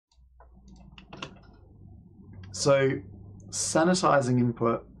So sanitizing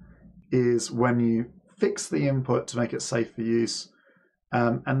input is when you fix the input to make it safe for use.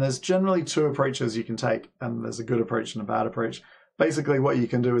 And there's generally two approaches you can take, and there's a good approach and a bad approach. Basically, what you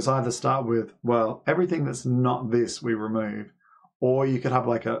can do is either start with, well, everything that's not this we remove, or you could have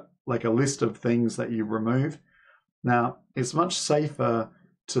like a list of things that you remove. Now, it's much safer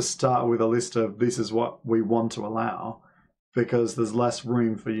to start with a list of this is what we want to allow, because there's less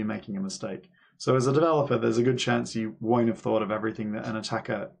room for you making a mistake. So as a developer, there's a good chance you won't have thought of everything that an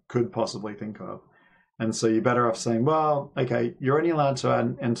attacker could possibly think of. And so you're better off saying, well, okay, you're only allowed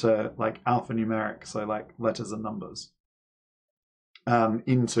to enter like alphanumeric, so like letters and numbers,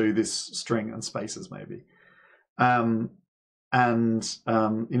 into this string and spaces maybe. You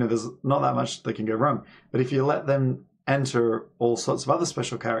know, there's not that much that can go wrong. But if you let them enter all sorts of other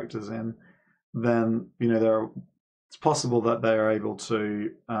special characters in, then, you know, it's possible that they are able to,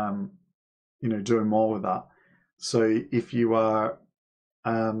 you know, do more with that. So if you are,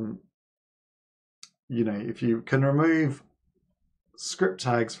 you know, if you can remove script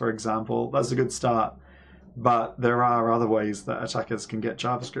tags, for example, that's a good start. But there are other ways that attackers can get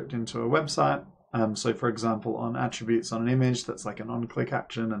JavaScript into a website. So, for example, on attributes on an image, that's like an on-click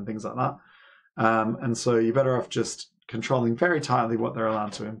action and things like that. And so you're better off just controlling very tightly what they're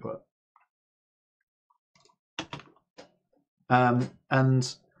allowed to input.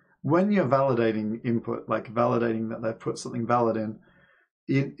 And when you're validating input, like validating that they've put something valid in,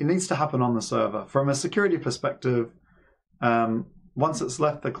 it needs to happen on the server. From a security perspective, once it's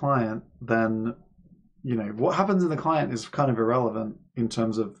left the client, then, you know, what happens in the client is kind of irrelevant in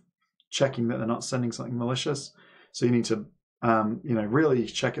terms of checking that they're not sending something malicious. So you need to, you know, really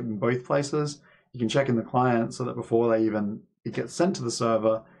check it in both places. You can check in the client so that before it gets sent to the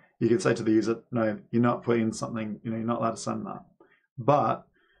server, you can say to the user, no, you're not putting something, you know, you're not allowed to send that. But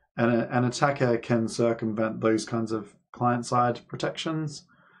an attacker can circumvent those kinds of client-side protections,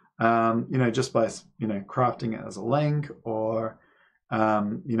 you know, just by, you know, crafting it as a link or,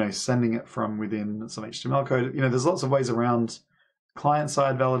 you know, sending it from within some HTML code. You know, there's lots of ways around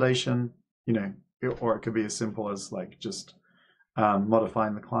client-side validation, you know, or it could be as simple as like just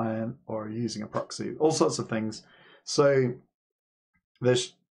modifying the client or using a proxy, all sorts of things. So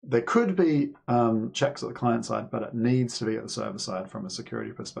there could be checks at the client side, but it needs to be at the server side from a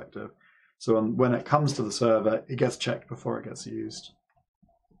security perspective. So when it comes to the server, it gets checked before it gets used.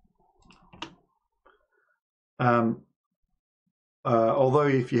 Although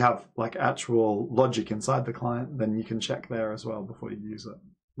if you have like actual logic inside the client, then you can check there as well before you use it,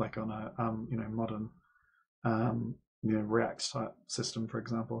 like on a you know, modern you know, React type system, for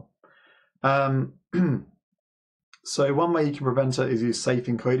example. So one way you can prevent it is use safe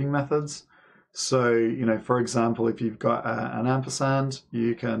encoding methods. So, you know, for example, if you've got an ampersand,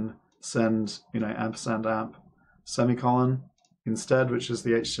 you can send, you know, ampersand amp semicolon instead, which is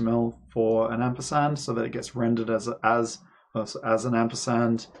the HTML for an ampersand, so that it gets rendered as an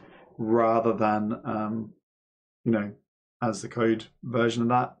ampersand rather than, you know, as the code version of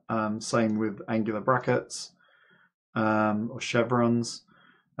that. Same with angular brackets or chevrons.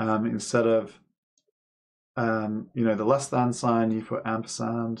 Instead of you know, the less than sign, you put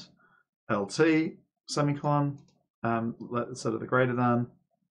ampersand LT semicolon instead of the greater than,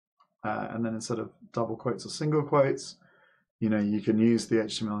 and then instead of double quotes or single quotes, you know, you can use the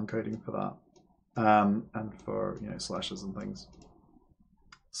HTML encoding for that, and for, you know, slashes and things.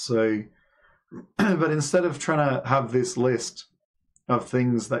 So, but instead of trying to have this list of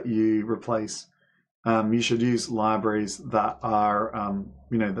things that you replace, you should use libraries that are,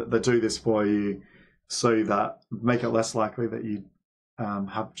 you know, that do this for you, so that make it less likely that you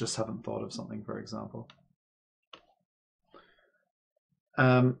haven't thought of something, for example.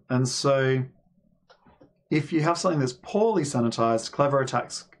 And so if you have something that's poorly sanitized, clever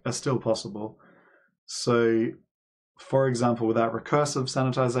attacks are still possible. So, for example, without recursive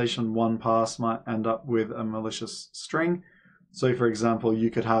sanitization, one pass might end up with a malicious string. So, for example, you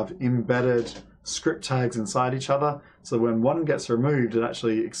could have embedded script tags inside each other. So when one gets removed, it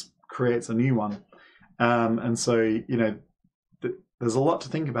actually creates a new one. And so, you know, there's a lot to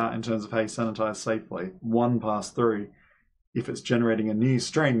think about in terms of how you sanitize safely. One pass through, if it's generating a new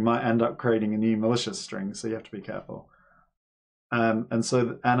string, might end up creating a new malicious string, so you have to be careful. And as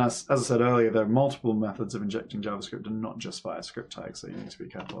I said earlier, there are multiple methods of injecting JavaScript and not just via script tags, so you need to be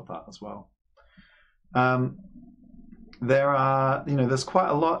careful of that as well. There's quite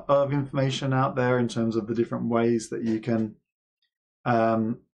a lot of information out there in terms of the different ways that you can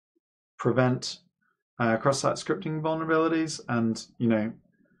prevent cross-site scripting vulnerabilities, and, you know,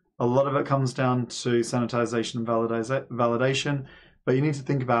 a lot of it comes down to sanitization and validation, but you need to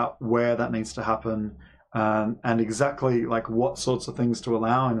think about where that needs to happen, and exactly like what sorts of things to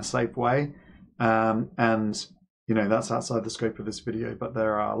allow in a safe way. And you know, that's outside the scope of this video, but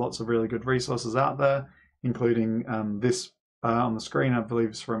there are lots of really good resources out there, including this on the screen, I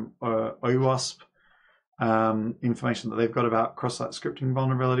believe is from OWASP, information that they've got about cross-site scripting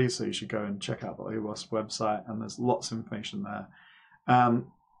vulnerabilities. So you should go and check out the OWASP website, and there's lots of information there.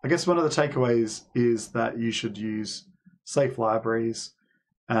 I guess one of the takeaways is that you should use safe libraries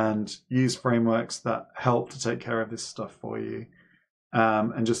and use frameworks that help to take care of this stuff for you.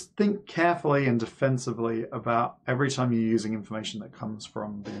 And just think carefully and defensively about every time you're using information that comes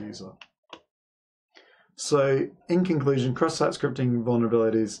from the user. So in conclusion, cross-site scripting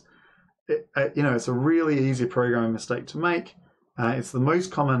vulnerabilities, it's a really easy programming mistake to make. It's the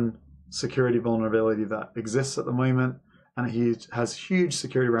most common security vulnerability that exists at the moment, and it has huge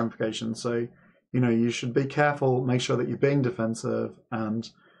security ramifications. So, you should be careful, make sure that you're being defensive and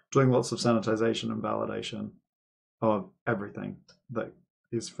doing lots of sanitization and validation of everything that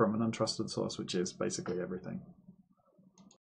is from an untrusted source, which is basically everything.